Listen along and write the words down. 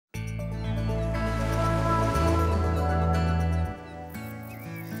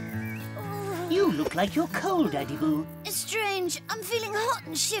You look like you're cold, Adiboo. It's strange. I'm feeling hot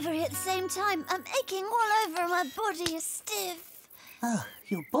and shivery at the same time. I'm aching all over and my body is stiff. Ah,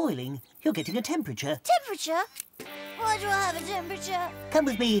 you're boiling. You're getting a temperature. Temperature? Why do I have a temperature? Come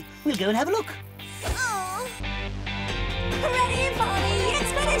with me. We'll go and have a look. Oh. Ready for the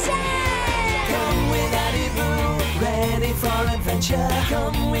expedition! Come with Adiboo, ready for adventure.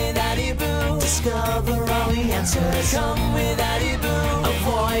 Come with Adiboo, discover all the answers. Come with Adiboo, a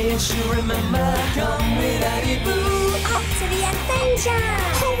voyage to remember. Come with Adiboo, Up to the adventure!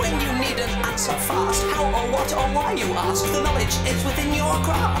 oh, when you need an answer fast, how or what or why you ask, the knowledge is within your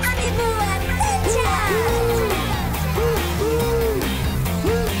grasp. Adiboo adventure!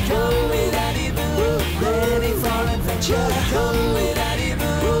 Come with Adiboo, ready for adventure. Come with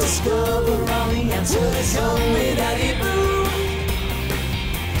Adiboo, discover all the answers. Come with Adiboo,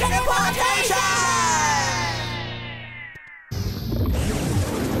 teleportation!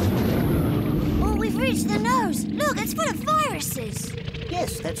 Oh, we've reached the nose. Look, it's full of viruses.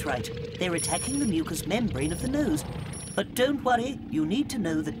 Yes, that's right. They're attacking the mucous membrane of the nose. But don't worry, you need to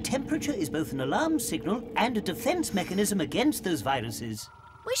know that temperature is both an alarm signal and a defense mechanism against those viruses.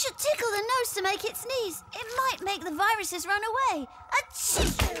 We should tickle the nose to make it sneeze. It might make the viruses run away. Achoo!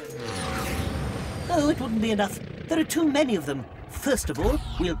 Oh, it wouldn't be enough. There are too many of them. First of all,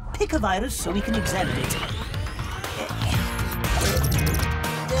 we'll pick a virus so we can examine it.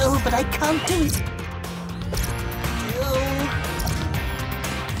 Oh, but I can't do it. Oh.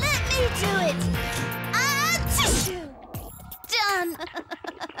 Let me do it. Achoo! Done.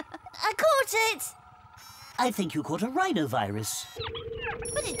 I caught it. I think you caught a rhinovirus.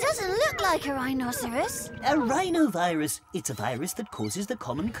 But it doesn't look like a rhinoceros. A rhinovirus. It's a virus that causes the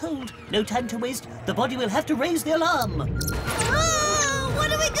common cold. No time to waste. The body will have to raise the alarm. Oh,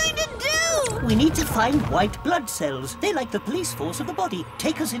 what are we going to do? We need to find white blood cells. They're like the police force of the body.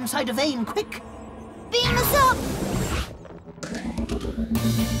 Take us inside a vein, quick. Beam us up.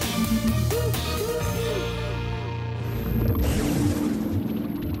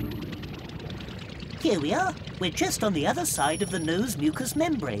 Here we are. We're just on the other side of the nose mucous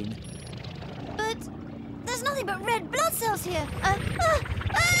membrane. But there's nothing but red blood cells here.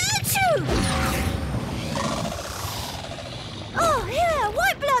 Achoo! Oh, here, a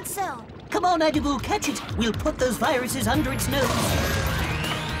white blood cell. Come on, Adiboo, catch it. We'll put those viruses under its nose.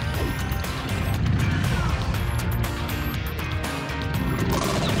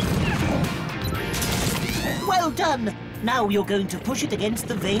 Well done. Now you're going to push it against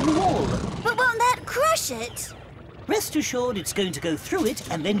the vein wall. But won't that crush it? Rest assured it's going to go through it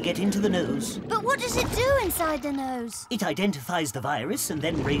and then get into the nose. But what does it do inside the nose? It identifies the virus and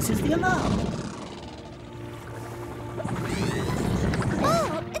then raises the alarm.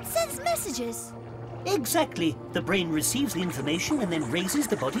 Oh, it sends messages. Exactly. The brain receives the information and then raises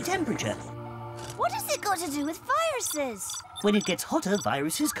the body temperature. What has it got to do with viruses? When it gets hotter,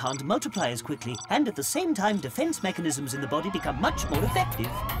 viruses can't multiply as quickly, and at the same time, defense mechanisms in the body become much more effective.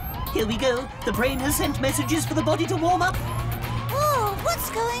 Here we go. The brain has sent messages for the body to warm up. Oh,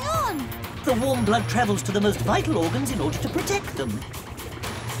 what's going on? The warm blood travels to the most vital organs in order to protect them.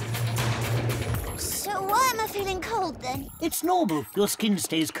 So why am I feeling cold then? It's normal. Your skin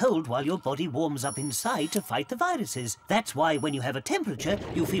stays cold while your body warms up inside to fight the viruses. That's why when you have a temperature,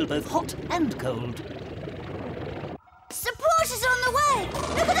 you feel both hot and cold. Support is on the way!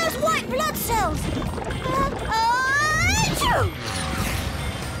 Look at those white blood cells! Achoo!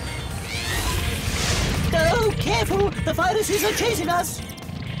 Oh, careful! The viruses are chasing us!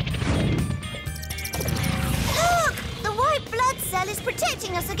 Look! The white blood cell is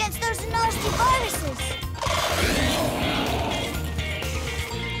protecting us against those nasty viruses.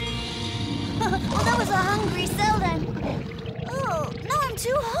 Well, that was a hungry cell then. Oh, now I'm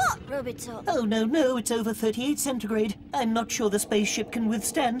too hot, Robitoc. Oh, no, it's over 38 centigrade. I'm not sure the spaceship can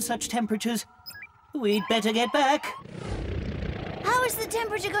withstand such temperatures. We'd better get back. How is the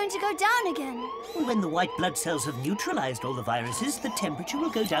temperature going to go down again? When the white blood cells have neutralized all the viruses, the temperature will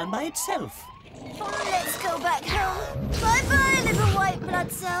go down by itself. Oh, let's go back home. Bye-bye, little white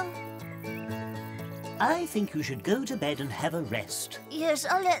blood cell. I think you should go to bed and have a rest. Yes,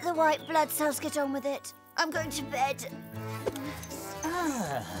 I'll let the white blood cells get on with it. I'm going to bed.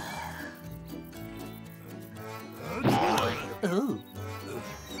 Ah. Oh.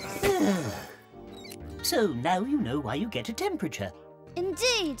 So now you know why you get a temperature.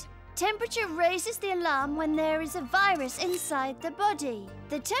 Indeed. Temperature raises the alarm when there is a virus inside the body.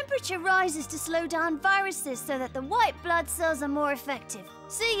 The temperature rises to slow down viruses so that the white blood cells are more effective.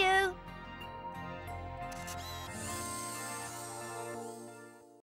 See you!